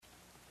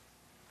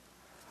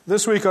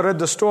This week I read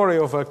the story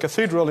of a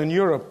cathedral in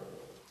Europe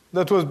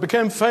that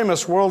became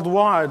famous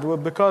worldwide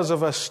because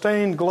of a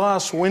stained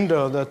glass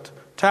window that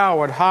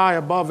towered high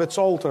above its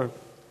altar.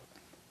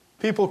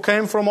 People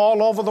came from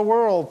all over the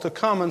world to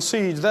come and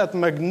see that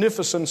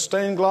magnificent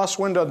stained glass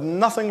window,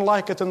 nothing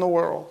like it in the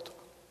world.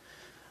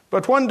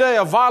 But one day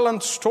a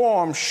violent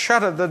storm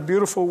shattered that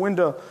beautiful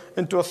window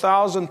into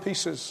 1,000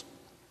 pieces.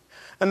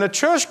 And the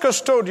church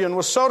custodian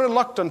was so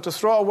reluctant to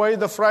throw away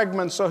the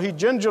fragments, so he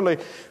gingerly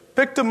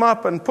picked them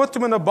up and put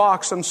them in a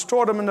box and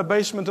stored them in the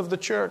basement of the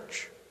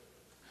church.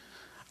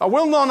 A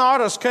well-known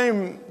artist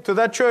came to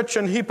that church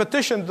and he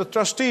petitioned the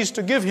trustees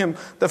to give him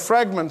the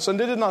fragments, and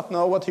they did not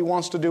know what he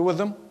wants to do with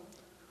them.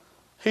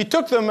 He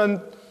took them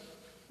and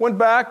went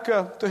back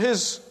to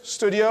his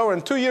studio,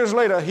 and 2 years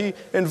later he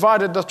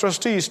invited the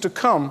trustees to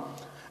come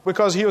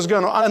because he was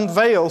going to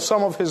unveil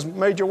some of his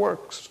major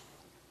works.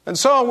 And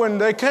so when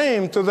they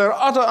came, to their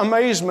utter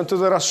amazement, to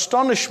their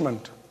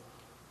astonishment,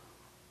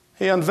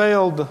 he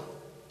unveiled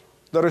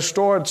the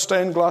restored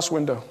stained glass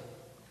window,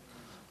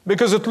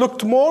 because it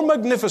looked more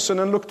magnificent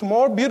and looked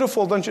more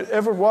beautiful than it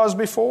ever was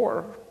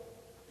before.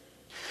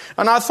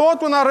 And I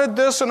thought when I read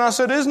this, and I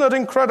said, isn't it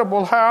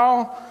incredible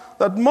how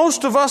that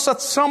most of us at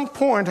some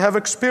point have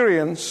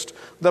experienced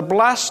the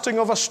blasting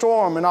of a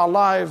storm in our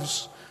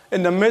lives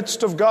in the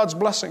midst of God's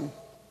blessing.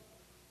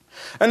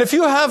 And if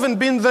you haven't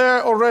been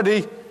there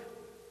already,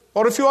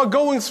 or if you are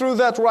going through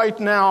that right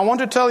now, I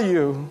want to tell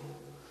you,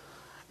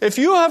 if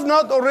you have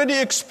not already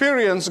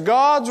experienced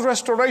God's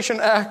restoration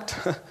act,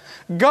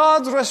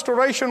 God's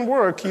restoration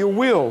work, you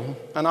will.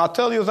 And I'll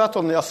tell you that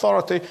on the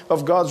authority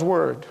of God's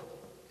Word.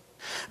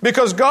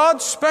 Because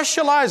God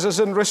specializes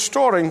in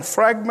restoring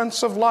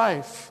fragments of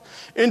life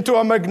into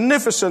a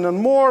magnificent and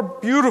more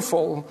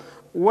beautiful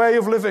way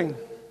of living.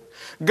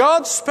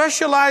 God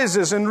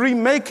specializes in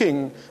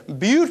remaking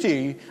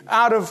beauty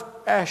out of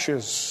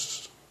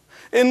ashes.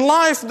 In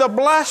life, the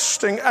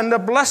blasting and the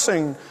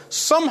blessing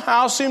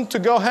somehow seem to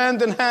go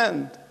hand in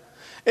hand.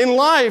 In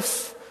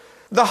life,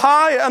 the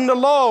high and the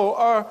low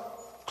are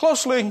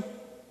closely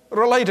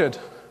related.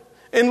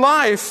 In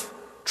life,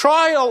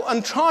 trial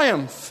and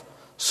triumph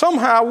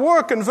somehow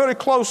work in very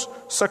close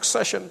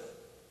succession.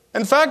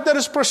 In fact, that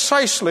is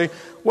precisely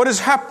what is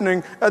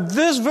happening at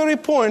this very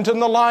point in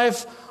the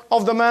life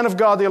of the man of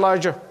God,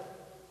 Elijah.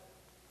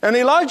 And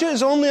Elijah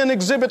is only an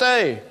exhibit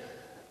A.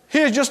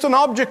 Here's just an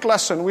object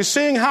lesson. We're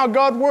seeing how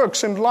God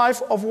works in the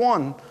life of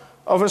one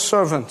of His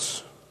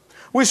servants.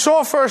 We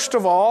saw, first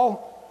of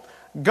all,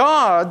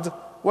 God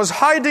was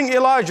hiding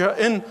Elijah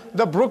in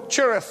the brook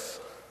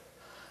Cherith.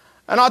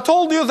 And I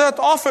told you that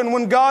often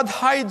when God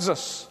hides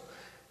us,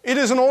 it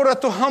is in order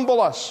to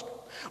humble us.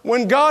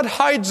 When God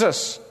hides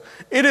us,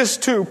 it is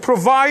to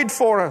provide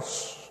for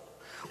us.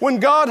 When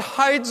God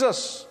hides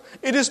us,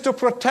 it is to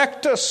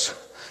protect us.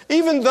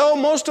 Even though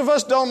most of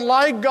us don't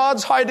like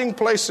God's hiding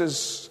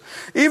places,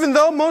 even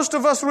though most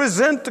of us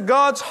resent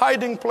God's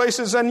hiding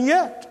places, and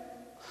yet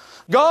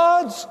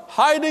God's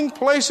hiding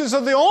places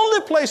are the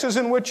only places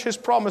in which His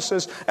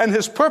promises and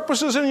His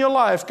purposes in your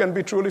life can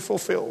be truly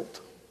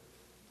fulfilled.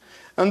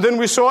 And then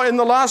we saw in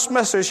the last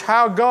message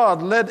how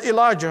God led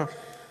Elijah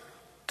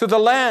to the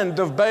land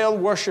of Baal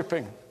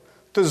worshiping,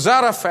 to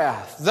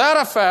Zarephath.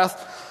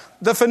 Zarephath,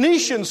 the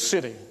Phoenician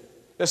city,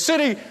 a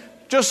city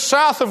just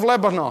south of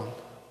Lebanon.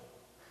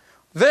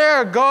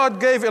 There, God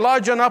gave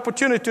Elijah an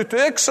opportunity to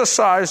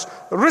exercise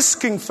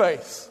risking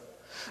faith.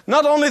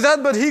 Not only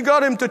that, but He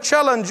got him to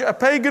challenge a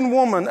pagan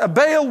woman, a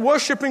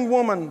Baal-worshipping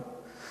woman,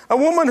 a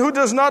woman who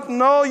does not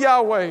know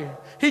Yahweh.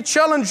 He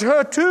challenged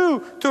her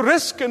too to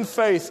risk in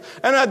faith.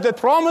 And at the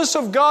promise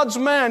of God's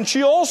man,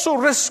 she also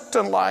risked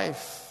in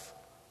life,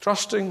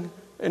 trusting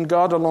in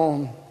God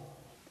alone.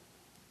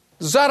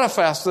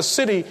 Zarephath, the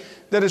city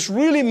that it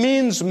really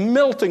means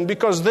melting,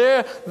 because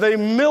there they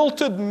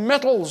melted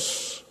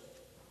metals.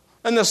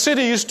 And the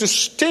city used to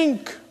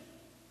stink.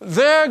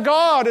 There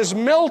God is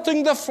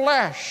melting the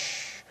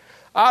flesh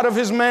out of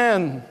His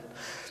man,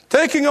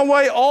 taking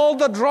away all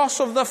the dross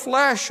of the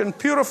flesh and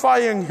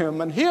purifying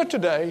him. And here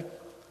today,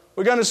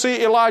 we're going to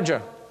see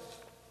Elijah,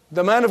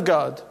 the man of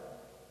God,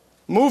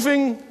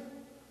 moving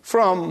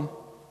from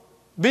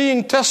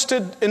being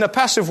tested in a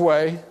passive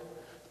way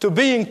to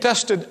being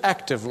tested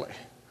actively.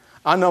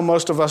 I know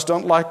most of us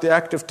don't like the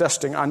active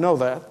testing. I know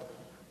that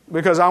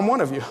because I'm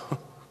one of you.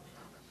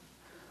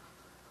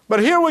 But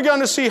here we're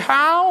going to see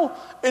how,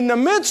 in the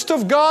midst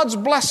of God's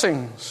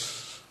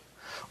blessings,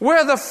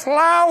 where the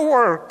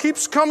flour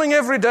keeps coming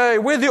every day,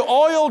 where the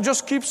oil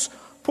just keeps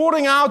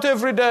pouring out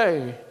every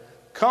day,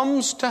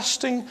 comes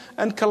testing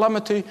and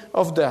calamity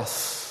of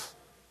death.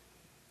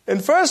 In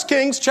 1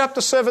 Kings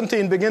chapter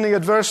 17, beginning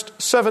at verse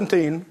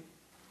 17,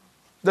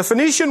 the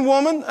Phoenician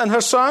woman and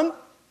her son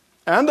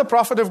and the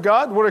prophet of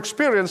God were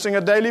experiencing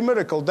a daily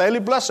miracle, daily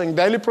blessing,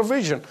 daily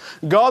provision.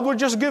 God was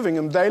just giving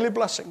them daily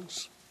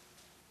blessings.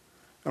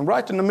 And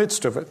right in the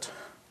midst of it,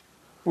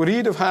 we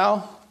read of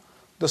how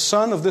the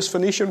son of this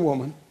Phoenician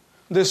woman,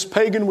 this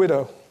pagan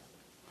widow,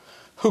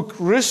 who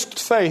risked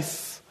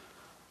faith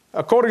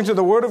according to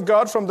the word of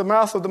God from the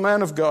mouth of the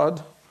man of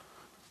God,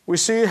 we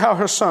see how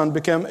her son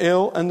became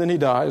ill and then he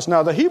dies.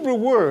 Now, the Hebrew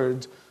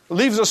word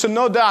leaves us in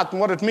no doubt in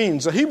what it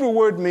means. The Hebrew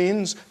word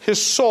means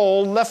his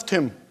soul left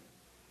him.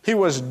 He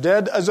was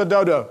dead as a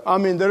dodo. I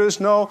mean, there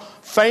is no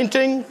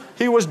fainting.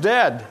 He was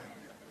dead.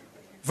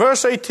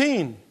 Verse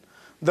 18,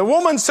 the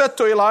woman said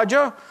to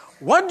Elijah,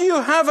 "What do you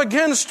have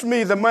against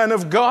me, the man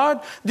of God?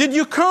 Did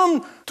you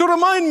come to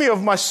remind me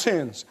of my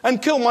sins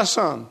and kill my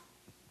son?"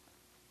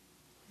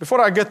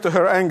 Before I get to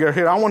her anger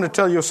here, I want to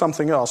tell you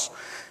something else.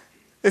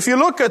 If you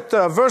look at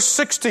verse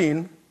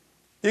 16,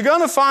 you're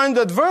going to find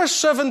that verse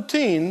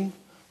 17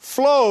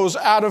 flows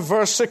out of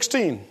verse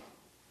 16.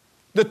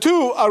 The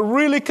two are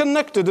really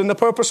connected in the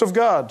purpose of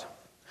God.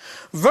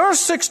 Verse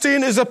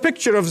 16 is a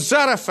picture of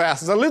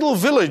Zarephath, the little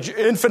village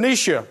in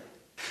Phoenicia,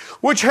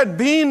 which had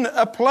been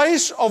a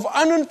place of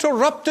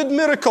uninterrupted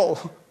miracle.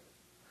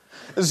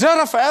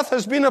 Zarephath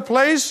has been a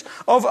place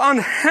of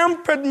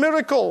unhampered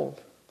miracle.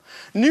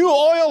 New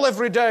oil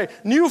every day,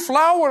 new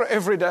flour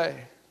every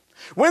day.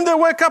 When they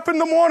wake up in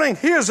the morning,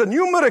 here's a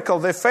new miracle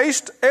they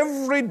faced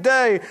every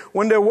day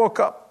when they woke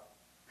up.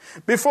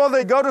 Before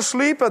they go to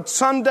sleep at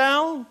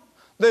sundown,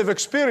 they've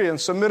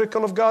experienced a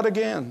miracle of God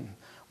again.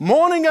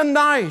 Morning and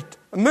night,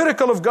 a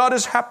miracle of God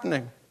is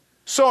happening.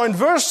 So in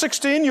verse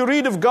 16, you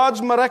read of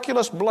God's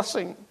miraculous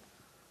blessing.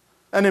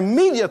 And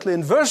immediately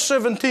in verse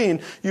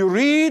 17, you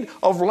read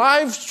of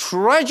life's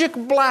tragic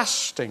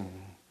blasting,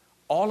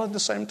 all at the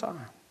same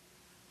time.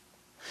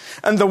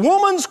 And the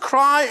woman's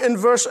cry in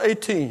verse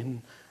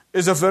 18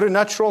 is a very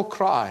natural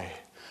cry.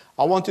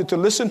 I want you to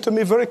listen to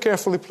me very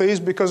carefully, please,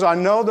 because I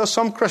know that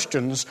some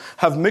Christians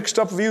have mixed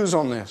up views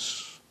on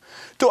this.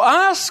 To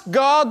ask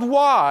God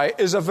why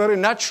is a very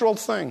natural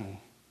thing.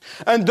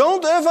 And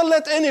don't ever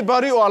let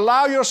anybody or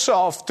allow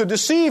yourself to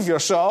deceive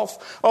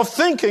yourself of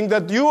thinking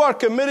that you are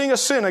committing a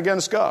sin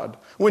against God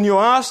when you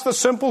ask the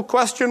simple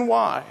question,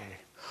 why?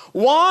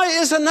 Why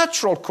is a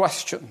natural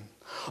question.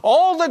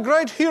 All the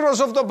great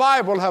heroes of the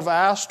Bible have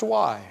asked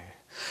why.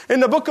 In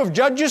the book of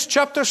Judges,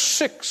 chapter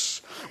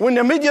 6, when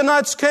the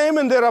Midianites came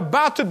and they're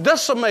about to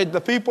decimate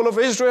the people of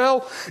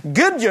Israel,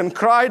 Gideon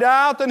cried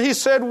out and he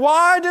said,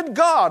 "Why did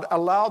God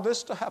allow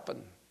this to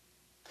happen?"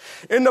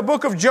 In the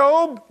book of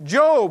Job,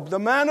 the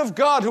man of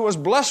God who was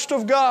blessed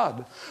of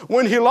God,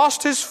 when he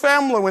lost his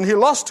family, when he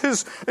lost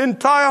his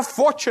entire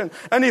fortune,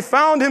 and he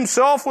found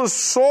himself with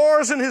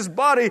sores in his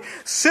body,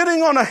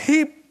 sitting on a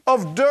heap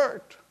of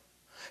dirt,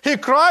 he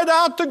cried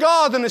out to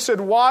God and he said,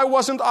 "Why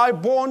wasn't I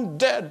born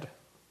dead?"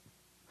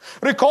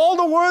 Recall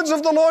the words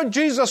of the Lord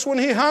Jesus when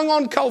he hung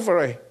on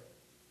Calvary.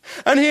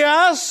 And he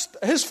asked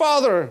his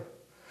Father,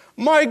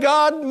 my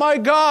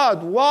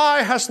God,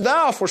 why hast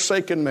thou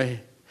forsaken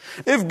me?"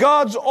 If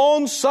God's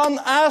own Son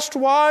asked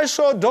why,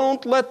 so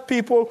don't let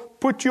people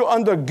put you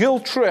under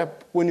guilt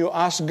trip when you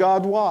ask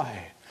God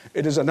why.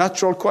 It is a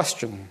natural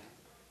question.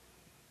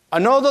 I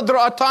know that there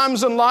are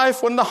times in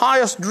life when the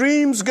highest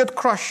dreams get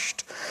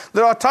crushed.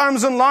 There are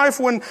times in life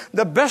when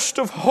the best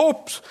of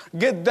hopes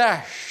get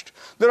dashed.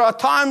 There are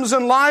times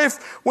in life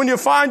when you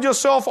find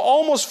yourself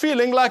almost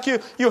feeling like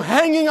you're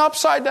hanging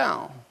upside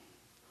down.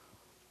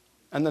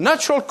 And the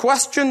natural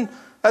question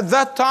at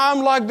that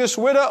time, like this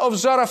widow of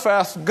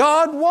Zarephath,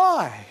 God,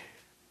 why?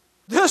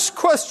 This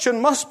question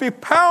must be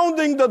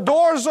pounding the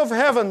doors of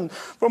heaven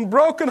from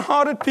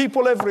broken-hearted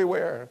people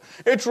everywhere.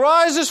 It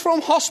rises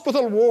from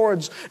hospital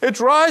wards. It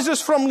rises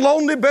from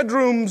lonely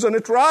bedrooms. And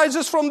it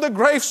rises from the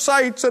grave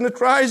sites. And it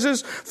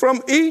rises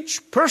from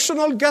each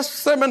personal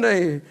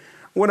Gethsemane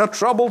when a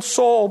troubled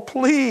soul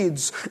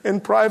pleads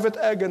in private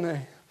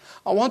agony.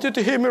 I want you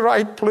to hear me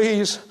right,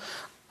 please.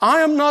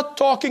 I am not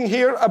talking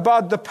here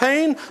about the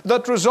pain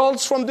that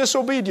results from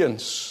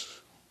disobedience.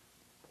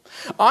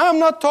 I am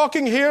not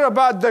talking here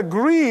about the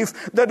grief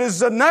that is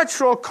the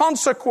natural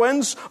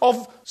consequence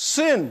of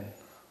sin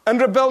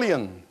and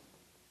rebellion.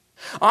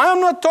 I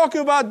am not talking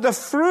about the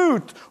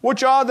fruit,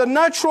 which are the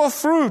natural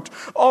fruit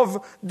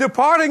of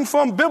departing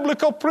from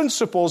biblical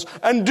principles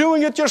and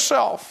doing it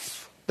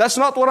yourself. That's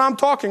not what I'm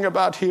talking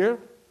about here.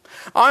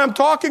 I am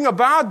talking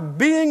about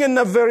being in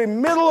the very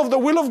middle of the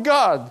will of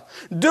God,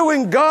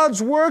 doing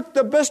God's work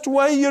the best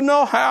way you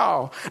know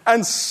how.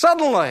 And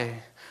suddenly,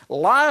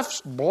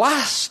 life's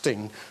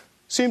blasting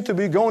seemed to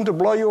be going to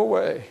blow you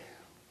away.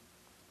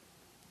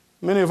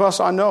 Many of us,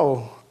 I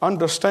know,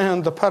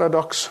 understand the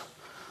paradox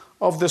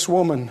of this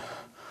woman.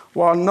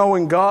 While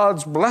knowing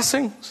God's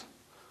blessings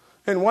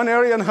in one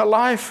area in her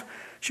life,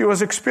 she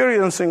was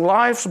experiencing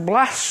life's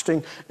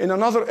blasting in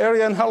another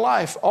area in her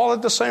life, all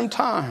at the same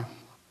time.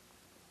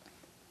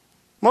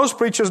 Most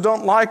preachers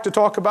don't like to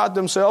talk about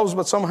themselves,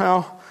 but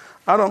somehow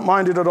I don't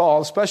mind it at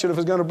all, especially if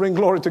it's going to bring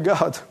glory to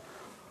God.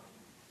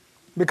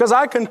 Because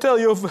I can tell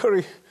you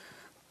very,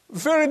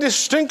 very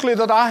distinctly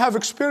that I have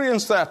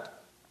experienced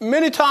that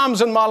many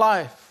times in my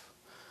life.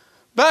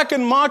 Back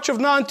in March of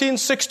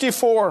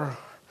 1964,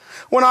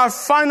 when I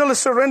finally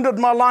surrendered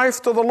my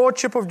life to the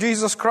Lordship of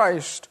Jesus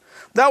Christ,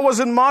 that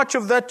was in March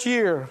of that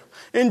year.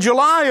 In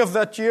July of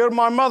that year,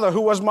 my mother,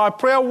 who was my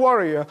prayer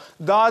warrior,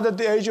 died at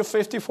the age of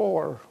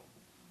 54.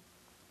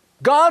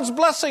 God's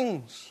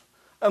blessings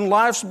and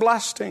life's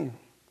blasting.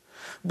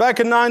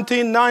 Back in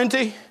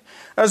 1990,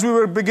 as we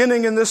were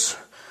beginning in this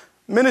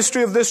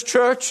ministry of this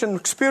church and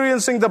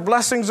experiencing the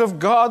blessings of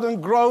God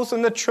and growth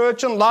in the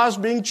church and lives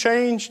being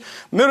changed,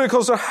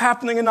 miracles are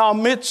happening in our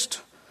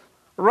midst.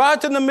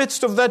 Right in the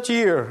midst of that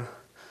year,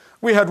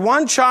 we had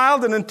one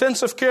child in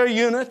intensive care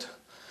unit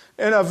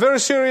in a very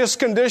serious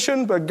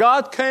condition, but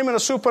God came in a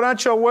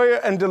supernatural way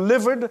and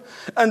delivered.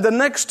 And the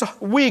next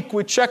week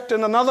we checked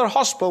in another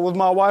hospital with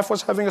my wife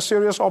was having a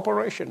serious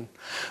operation.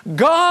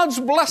 God's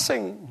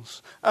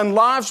blessings and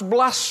life's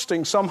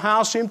blessing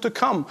somehow seem to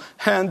come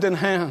hand in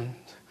hand.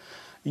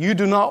 You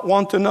do not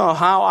want to know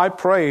how I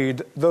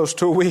prayed those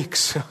 2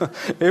 weeks.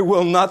 It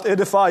will not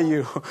edify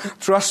you.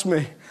 Trust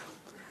me.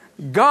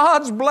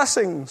 God's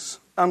blessings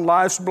and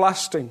life's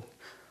blessing.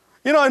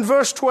 You know, in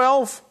verse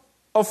 12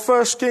 of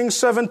 1 Kings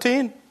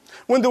 17,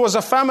 when there was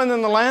a famine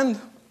in the land,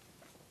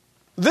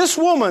 this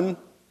woman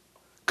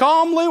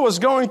calmly was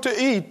going to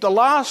eat the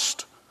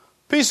last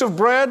piece of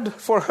bread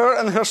for her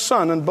and her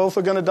son, and both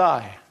were going to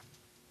die.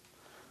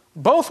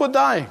 Both were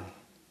dying.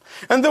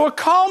 And there was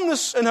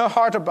calmness in her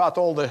heart about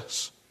all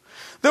this.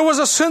 There was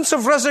a sense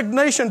of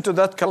resignation to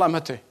that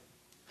calamity.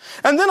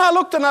 And then I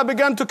looked and I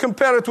began to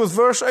compare it with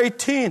verse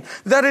 18.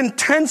 That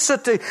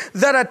intensity,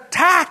 that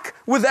attack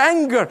with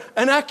anger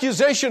and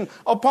accusation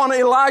upon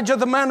Elijah,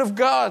 the man of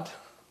God.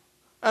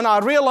 And I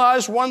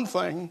realized one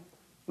thing.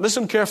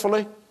 Listen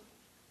carefully.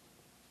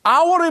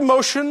 Our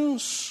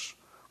emotions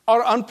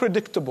are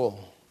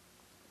unpredictable.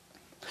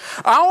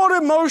 Our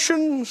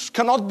emotions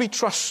cannot be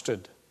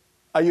trusted.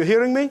 Are you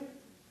hearing me?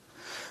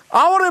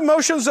 Our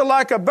emotions are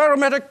like a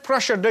barometric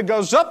pressure that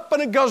goes up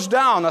and it goes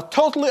down, are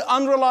totally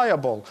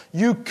unreliable.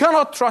 You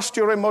cannot trust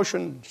your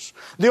emotions.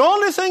 The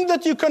only thing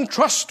that you can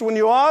trust when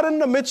you are in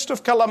the midst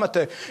of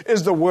calamity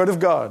is the Word of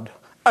God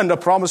and the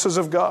promises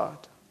of God.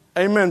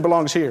 Amen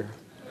belongs here.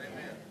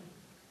 Amen.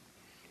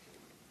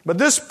 But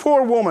this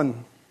poor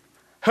woman,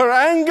 her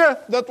anger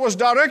that was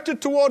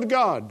directed toward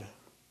God,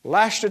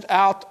 lashed it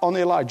out on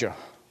Elijah.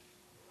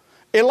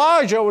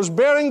 Elijah was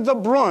bearing the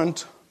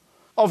brunt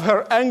of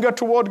her anger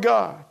toward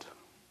God.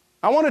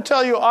 I want to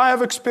tell you, I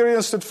have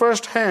experienced it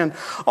firsthand.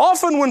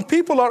 Often when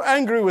people are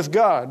angry with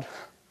God,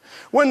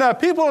 when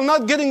people are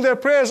not getting their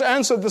prayers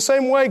answered the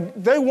same way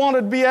they want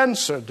it to be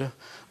answered,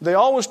 they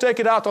always take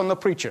it out on the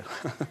preacher.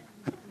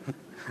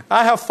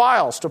 I have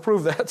files to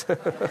prove that.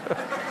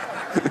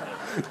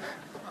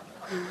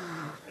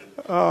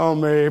 Oh,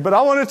 me. But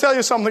I want to tell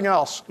you something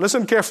else.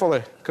 Listen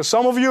carefully, because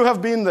some of you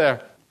have been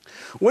there.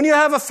 When you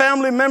have a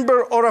family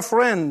member or a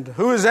friend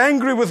who is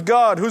angry with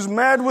God, who's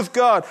mad with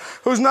God,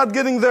 who's not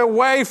getting their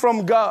way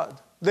from God,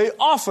 they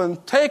often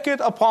take it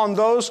upon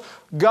those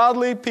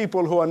godly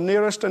people who are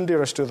nearest and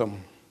dearest to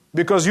them,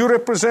 because you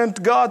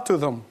represent God to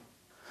them.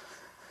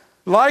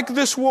 Like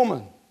this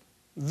woman,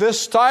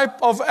 this type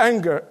of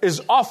anger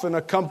is often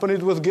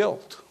accompanied with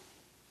guilt.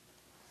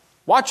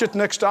 Watch it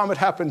next time it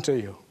happened to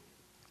you.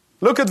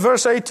 Look at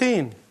verse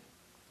 18.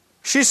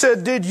 She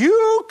said, "Did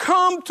you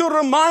come to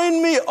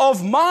remind me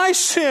of my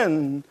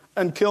sin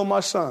and kill my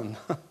son?"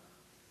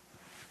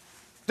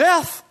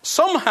 Death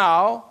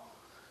somehow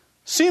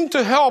seemed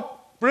to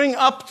help bring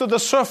up to the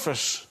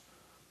surface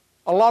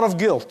a lot of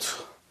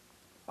guilt.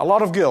 A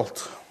lot of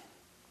guilt.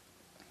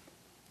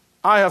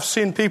 I have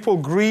seen people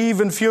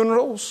grieve in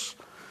funerals.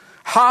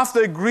 Half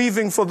they're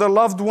grieving for their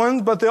loved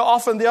ones, but they're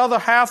often the other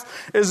half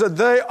is that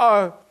they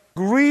are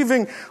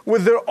grieving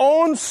with their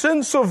own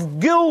sense of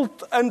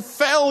guilt and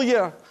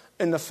failure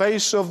in the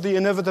face of the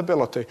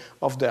inevitability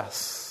of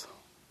death.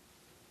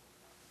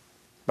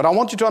 But I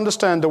want you to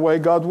understand the way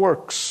God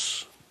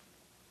works.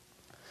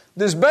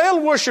 This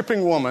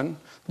Baal-worshipping woman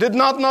did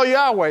not know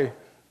Yahweh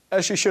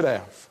as she should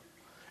have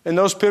in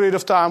those period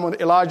of time when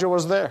Elijah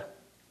was there.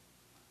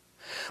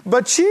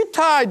 But she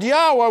tied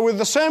Yahweh with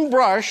the same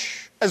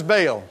brush as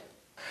Baal.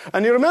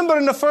 And you remember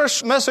in the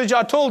first message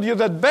I told you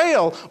that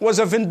Baal was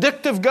a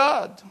vindictive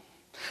god.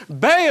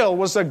 Baal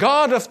was the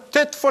god of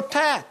tit for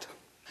tat.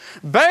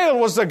 Baal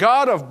was the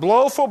god of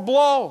blow for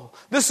blow.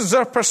 This is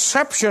their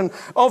perception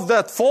of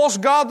that false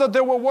god that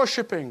they were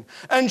worshiping.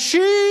 And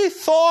she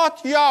thought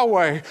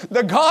Yahweh,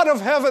 the God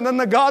of heaven and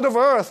the God of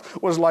earth,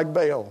 was like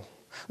Baal.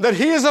 That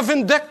he is a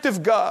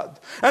vindictive God.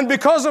 And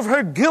because of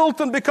her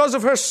guilt and because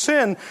of her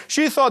sin,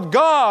 she thought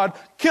God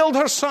killed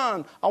her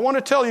son. I want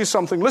to tell you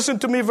something. Listen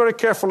to me very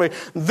carefully.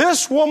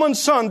 This woman's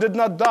son did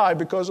not die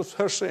because of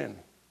her sin.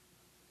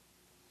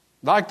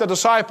 Like the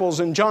disciples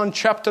in John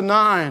chapter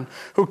 9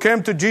 who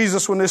came to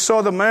Jesus when they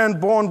saw the man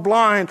born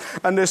blind,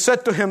 and they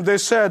said to him, they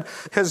said,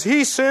 "Has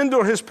he sinned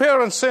or his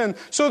parents sinned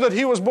so that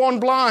he was born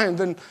blind?"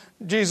 And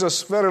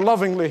Jesus very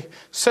lovingly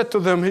said to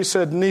them, he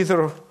said,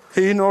 "Neither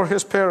he nor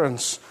his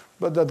parents,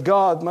 but that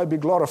God might be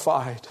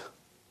glorified."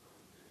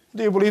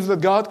 Do you believe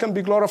that God can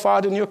be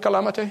glorified in your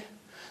calamity?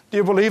 Do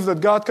you believe that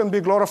God can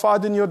be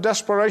glorified in your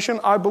desperation?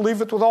 I believe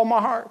it with all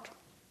my heart.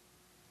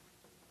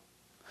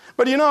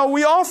 But you know,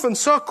 we often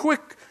so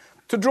quick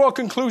to draw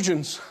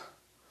conclusions.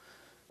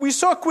 We're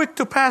so quick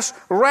to pass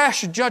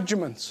rash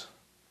judgments.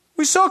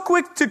 We're so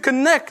quick to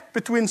connect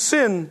between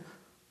sin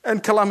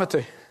and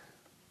calamity.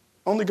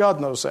 Only God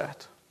knows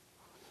that.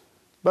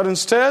 But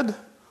instead,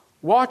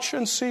 watch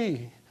and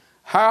see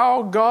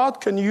how God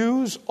can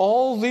use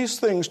all these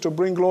things to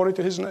bring glory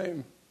to His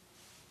name.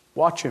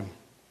 Watch Him.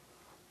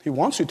 He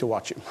wants you to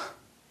watch Him.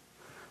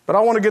 But I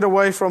want to get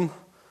away from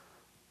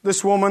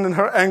this woman and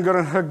her anger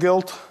and her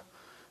guilt,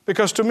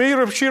 because to me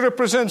she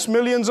represents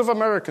millions of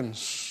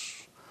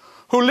Americans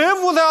who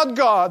live without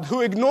God,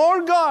 who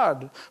ignore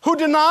God, who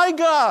deny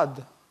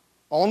God,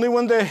 only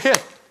when they're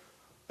hit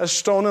a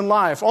stone in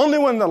life, only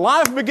when the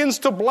life begins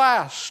to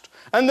blast,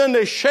 and then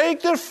they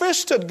shake their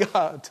fist at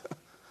God.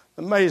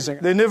 Amazing.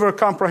 They never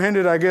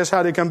comprehended, I guess,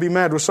 how they can be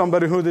mad with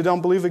somebody who they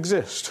don't believe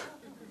exists.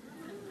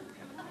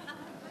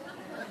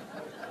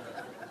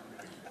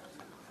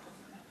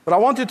 But I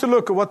want you to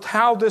look at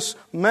how this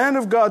man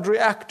of God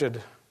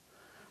reacted.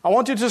 I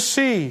want you to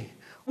see,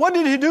 what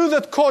did he do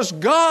that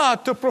caused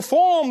God to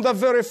perform the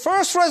very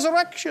first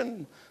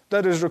resurrection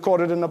that is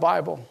recorded in the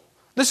Bible?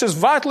 This is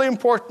vitally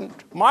important.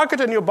 Mark it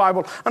in your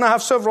Bible, and I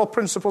have several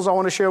principles I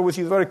want to share with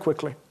you very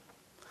quickly.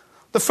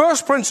 The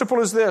first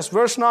principle is this,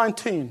 verse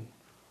 19.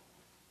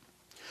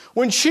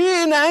 When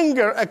she in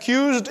anger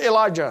accused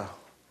Elijah,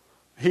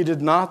 he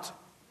did not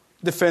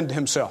defend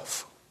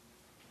himself.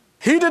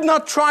 He did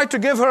not try to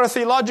give her a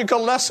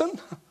theological lesson.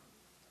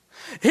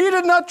 He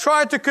did not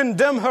try to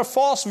condemn her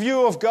false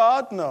view of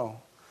God.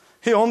 No.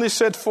 He only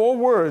said 4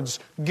 words,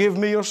 "Give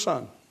me your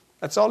son."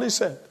 That's all he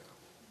said.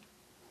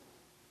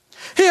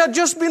 He had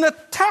just been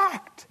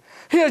attacked.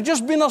 He had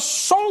just been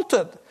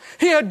assaulted.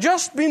 He had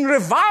just been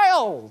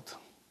reviled.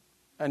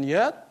 And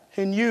yet,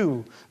 he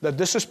knew that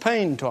this is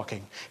pain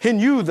talking. He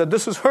knew that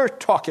this is hurt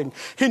talking.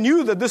 He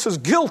knew that this is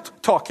guilt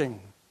talking.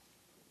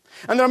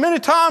 And there are many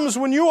times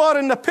when you are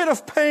in the pit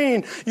of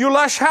pain, you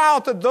lash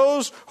out at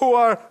those who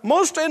are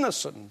most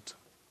innocent,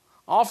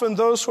 often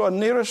those who are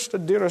nearest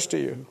and dearest to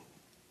you.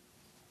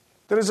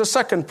 There is a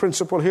second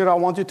principle here I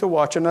want you to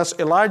watch, and that's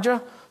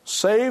Elijah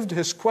saved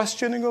his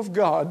questioning of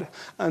God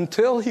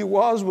until he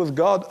was with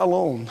God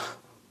alone.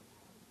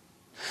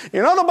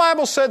 You know, the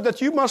Bible said that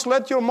you must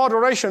let your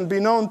moderation be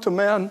known to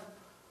men,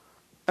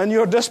 and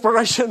your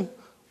desperation,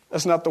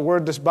 that's not the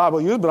word this Bible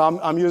used, but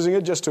I'm using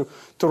it just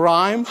to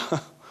rhyme.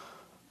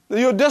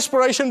 Your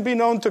desperation be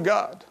known to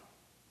God.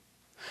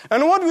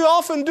 And what we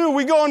often do,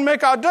 we go and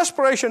make our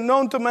desperation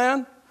known to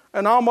man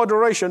and our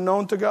moderation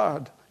known to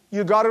God.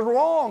 You got it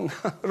wrong.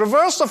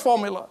 Reverse the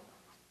formula.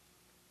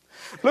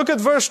 Look at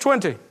verse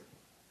 20.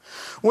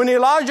 When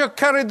Elijah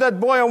carried that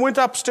boy and went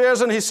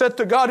upstairs and he said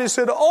to God, he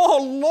said,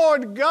 "Oh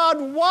Lord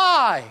God,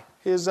 why?"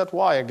 Here's that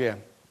why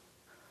again.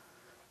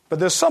 But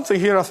there's something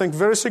here I think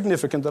very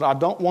significant that I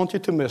don't want you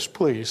to miss,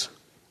 please.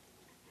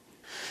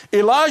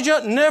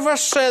 Elijah never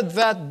said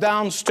that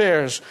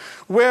downstairs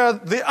where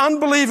the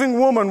unbelieving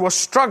woman was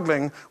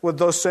struggling with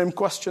those same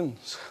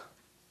questions.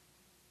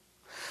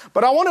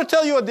 But I want to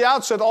tell you at the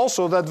outset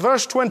also that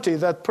verse 20,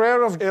 that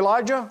prayer of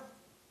Elijah,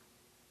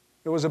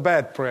 it was a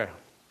bad prayer.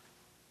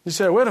 You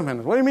say, wait a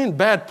minute, what do you mean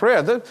bad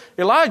prayer?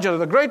 Elijah,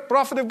 the great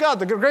prophet of God,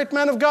 the great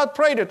man of God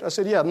prayed it. I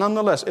said, yeah,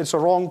 nonetheless, it's a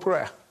wrong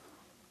prayer.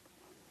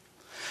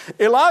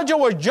 Elijah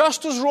was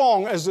just as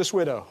wrong as this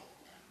widow.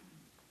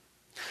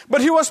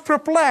 But he was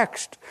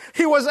perplexed.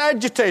 He was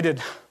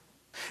agitated.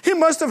 He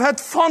must have had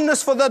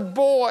fondness for that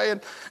boy.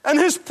 And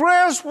his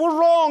prayers were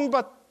wrong,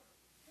 but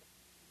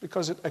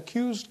because it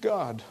accused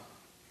God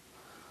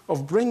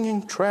of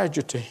bringing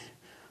tragedy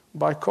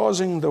by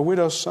causing the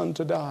widow's son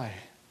to die.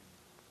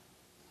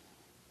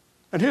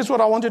 And here's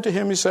what I wanted to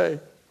hear me say.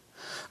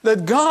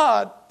 That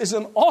God is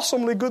an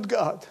awesomely good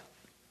God.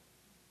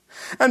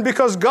 And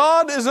because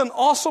God is an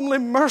awesomely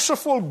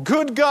merciful,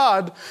 good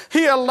God,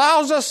 He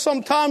allows us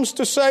sometimes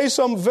to say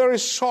some very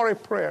sorry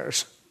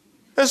prayers.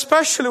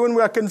 Especially when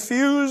we are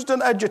confused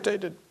and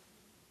agitated.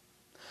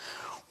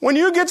 When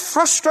you get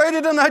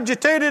frustrated and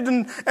agitated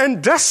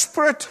and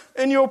desperate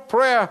in your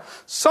prayer,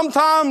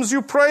 sometimes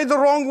you pray the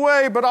wrong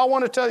way, but I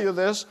want to tell you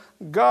this,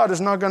 God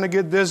is not going to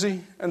get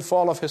dizzy and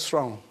fall off His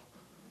throne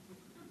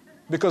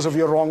because of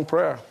your wrong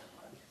prayer.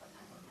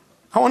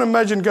 I want to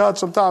imagine God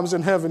sometimes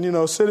in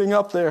heaven, sitting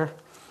up there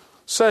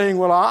saying,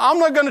 well, I'm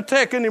not going to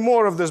take any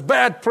more of this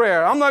bad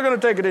prayer. I'm not going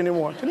to take it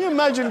anymore. Can you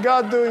imagine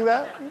God doing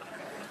that?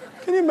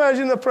 Can you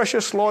imagine the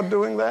precious Lord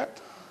doing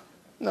that?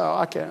 No,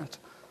 I can't.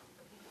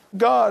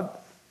 God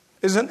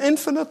is an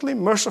infinitely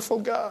merciful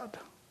God.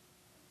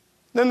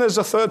 Then there's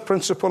a third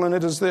principle, and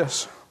it is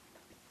this.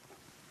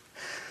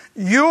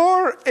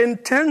 Your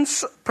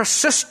intense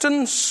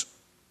persistence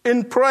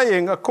in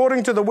praying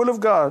according to the will of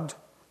God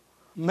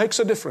makes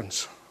a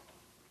difference.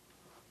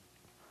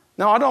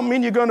 Now, I don't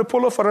mean you're going to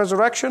pull off a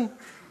resurrection.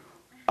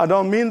 I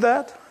don't mean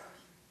that.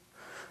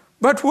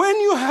 But when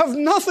you have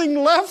nothing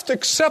left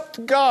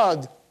except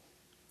God,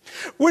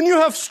 when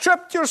you have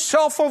stripped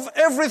yourself of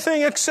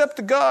everything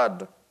except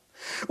God,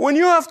 when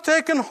you have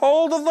taken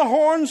hold of the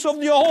horns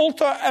of the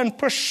altar and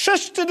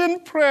persisted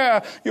in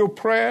prayer, your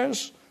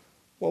prayers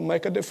will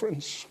make a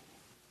difference.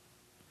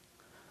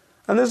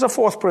 And there's a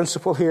fourth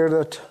principle here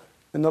that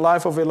in the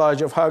life of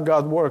Elijah of how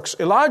God works.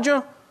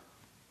 Elijah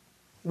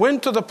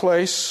went to the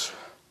place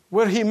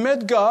where he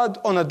met God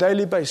on a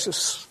daily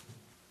basis.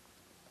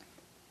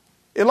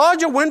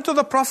 Elijah went to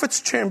the prophet's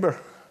chamber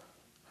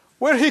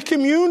where he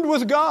communed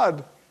with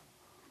God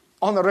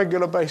on a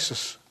regular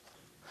basis.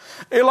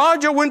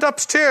 Elijah went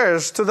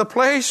upstairs to the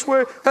place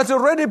where has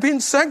already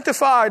been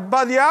sanctified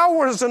by the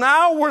hours and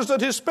hours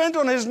that he spent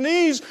on his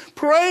knees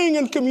praying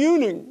and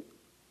communing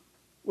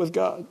with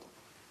God.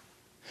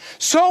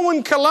 So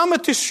when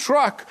calamity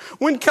struck,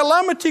 when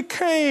calamity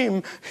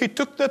came, he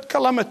took that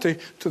calamity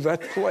to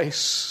that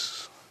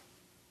place.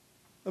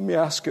 Let me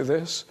ask you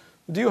this.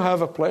 Do you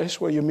have a place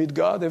where you meet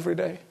God every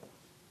day?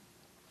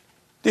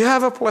 Do you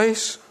have a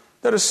place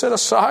that is set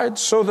aside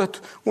so that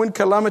when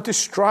calamity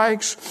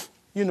strikes,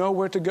 you know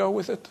where to go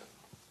with it?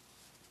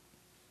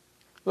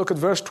 Look at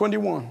verse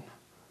 21.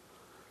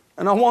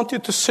 And I want you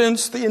to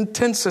sense the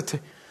intensity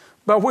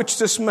by which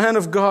this man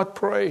of God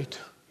prayed.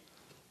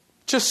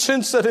 Just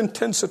sense that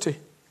intensity.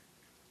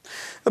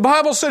 The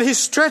Bible said he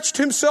stretched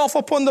himself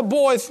upon the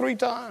boy 3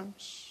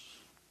 times.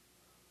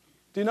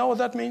 Do you know what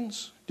that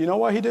means? Do you know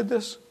why he did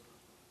this?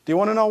 Do you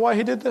want to know why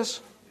he did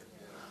this?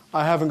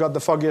 I haven't got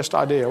the foggiest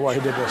idea why he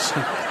did this.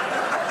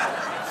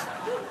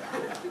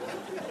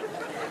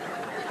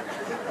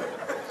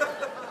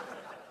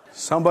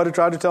 Somebody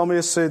tried to tell me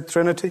it's the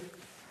Trinity,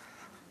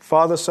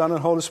 Father, Son, and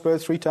Holy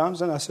Spirit 3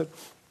 times, and I said,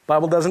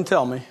 Bible doesn't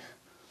tell me.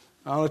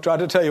 I only try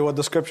to tell you what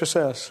the Scripture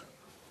says.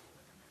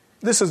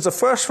 This is the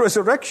first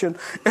resurrection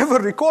ever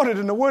recorded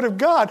in the Word of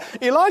God.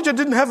 Elijah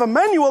didn't have a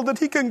manual that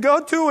he can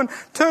go to and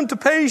turn to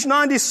page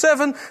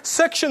 97,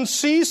 section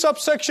C,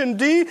 subsection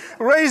D,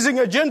 raising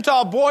a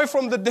Gentile boy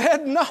from the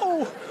dead.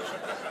 No.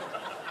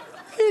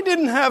 He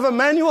didn't have a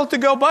manual to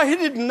go by. He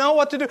didn't know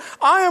what to do.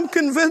 I am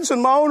convinced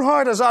in my own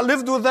heart as I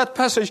lived with that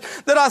passage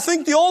that I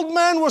think the old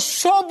man was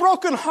so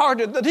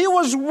brokenhearted that he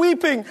was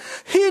weeping.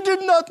 He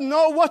did not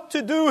know what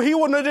to do. He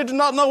did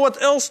not know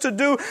what else to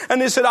do. And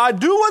he said, I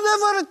do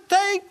whatever it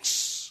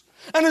takes.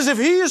 And as if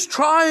he is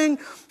trying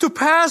to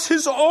pass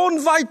his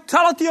own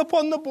vitality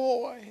upon the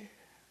boy.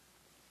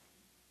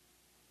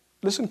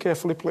 Listen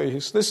carefully,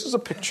 please. This is a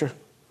picture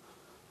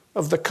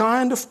of the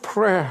kind of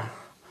prayer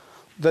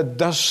that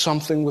does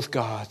something with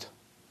God.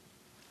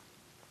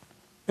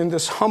 In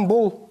this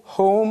humble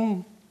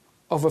home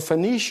of a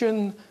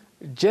Phoenician,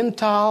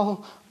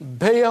 Gentile,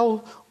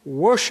 Baal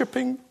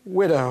worshipping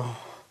widow,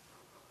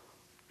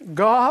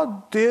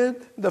 God did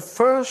the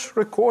first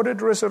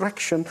recorded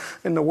resurrection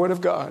in the Word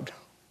of God.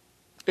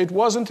 It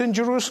wasn't in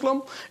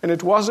Jerusalem, and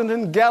it wasn't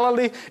in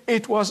Galilee,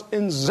 it was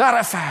in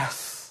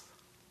Zarephath.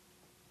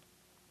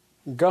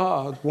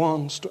 God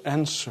wants to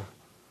answer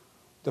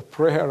the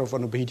prayer of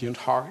an obedient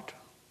heart.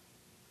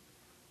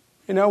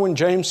 You know, when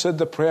James said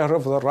the prayer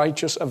of the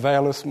righteous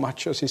availeth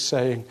much, as he's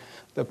saying,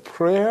 the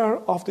prayer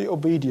of the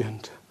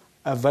obedient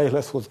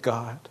availeth with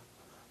God.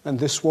 And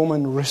this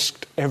woman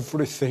risked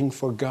everything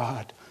for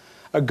God,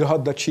 a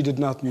God that she did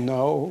not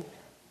know.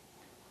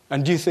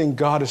 And do you think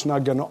God is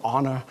not going to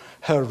honor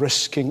her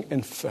risking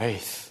in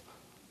faith?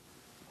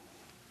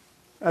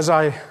 As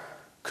I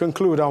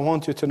conclude, I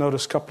want you to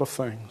notice a couple of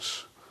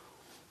things.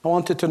 I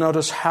want you to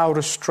notice how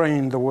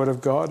restrained the Word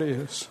of God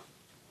is.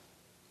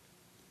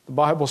 The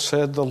Bible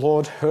said the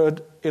Lord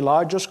heard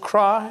Elijah's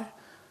cry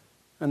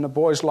and the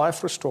boy's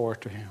life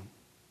restored to him.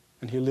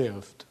 And he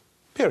lived.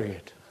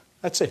 Period.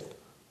 That's it.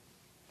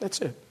 That's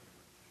it.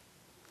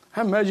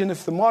 I imagine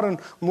if the modern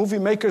movie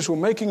makers were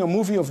making a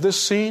movie of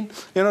this scene,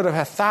 they'd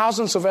have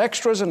thousands of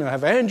extras and they'd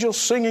have angels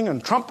singing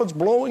and trumpets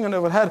blowing and they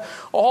would have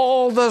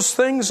all those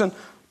things.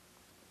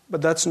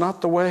 But that's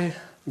not the way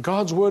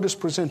God's Word is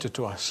presented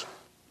to us.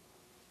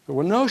 There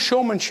were no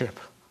showmanship.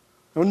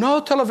 There were no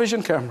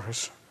television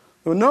cameras.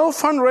 There were no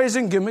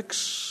fundraising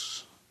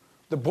gimmicks.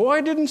 The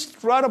boy didn't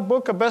write a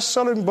book, a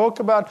best-selling book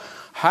about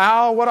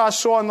what I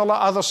saw on the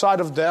other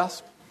side of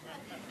death.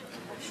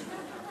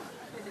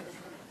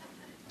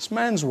 It's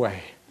man's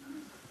way.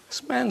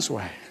 It's man's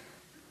way.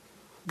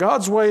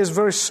 God's way is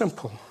very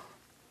simple.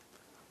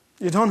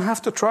 You don't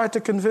have to try to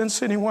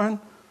convince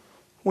anyone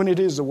when it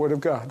is the Word of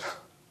God.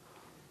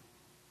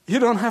 You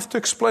don't have to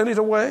explain it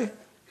away.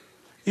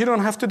 You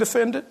don't have to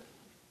defend it.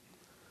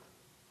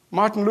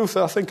 Martin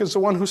Luther, I think, is the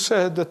one who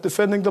said that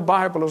defending the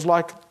Bible is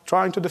like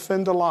trying to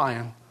defend a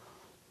lion.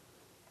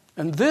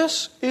 And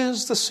this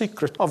is the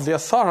secret of the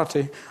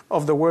authority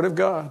of the Word of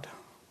God.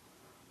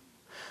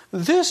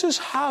 This is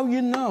how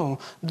you know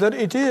that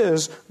it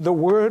is the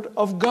Word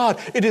of God.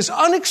 It is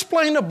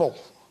unexplainable.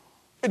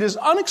 It is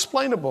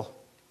unexplainable.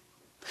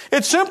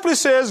 It simply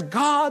says,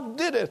 God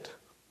did it.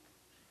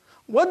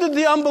 What did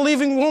the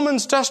unbelieving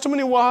woman's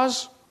testimony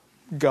was?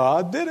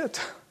 God did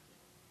it.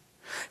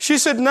 She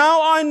said,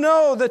 now I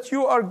know that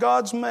you are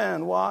God's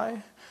man.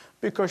 Why?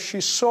 Because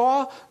she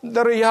saw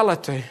the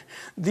reality,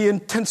 the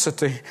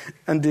intensity,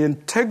 and the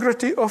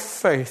integrity of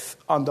faith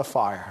under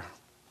fire.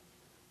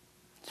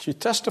 She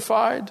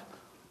testified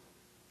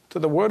to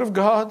the Word of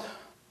God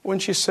when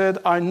she said,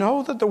 I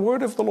know that the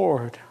word of the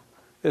Lord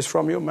is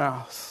from your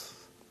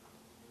mouth.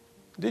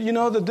 Did you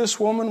know that this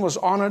woman was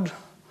honored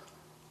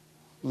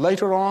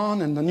later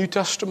on in the New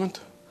Testament?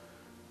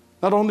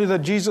 Not only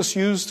that Jesus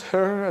used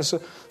her as a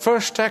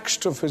first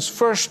text of his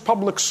first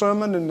public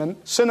sermon in the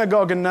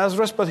synagogue in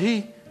Nazareth, but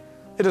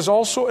it It is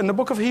also in the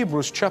book of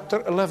Hebrews,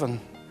 chapter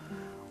 11,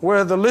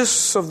 where the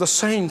lists of the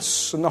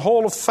saints and the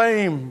Hall of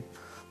Fame,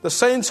 the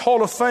Saints'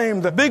 Hall of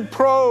Fame, the big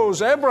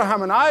pros,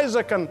 Abraham and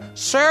Isaac and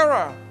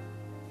Sarah,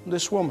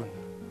 this woman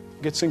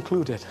gets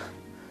included.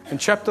 In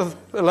chapter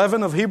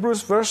 11 of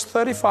Hebrews, verse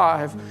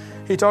 35,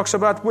 he talks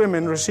about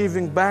women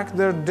receiving back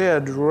their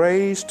dead,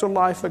 raised to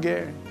life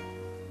again.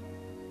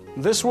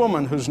 This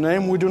woman, whose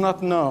name we do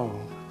not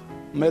know,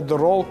 made the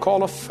roll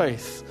call of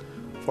faith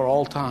for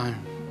all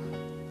time.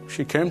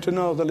 She came to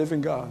know the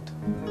living God.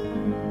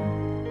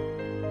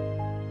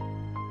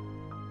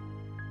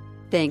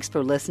 Thanks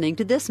for listening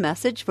to this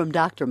message from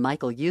Dr.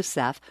 Michael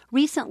Youssef,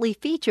 recently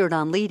featured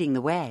on Leading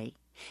the Way.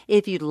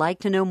 If you'd like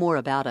to know more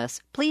about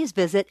us, please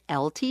visit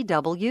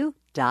ltw.org.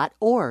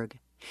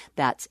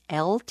 That's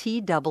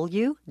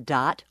ltw.org.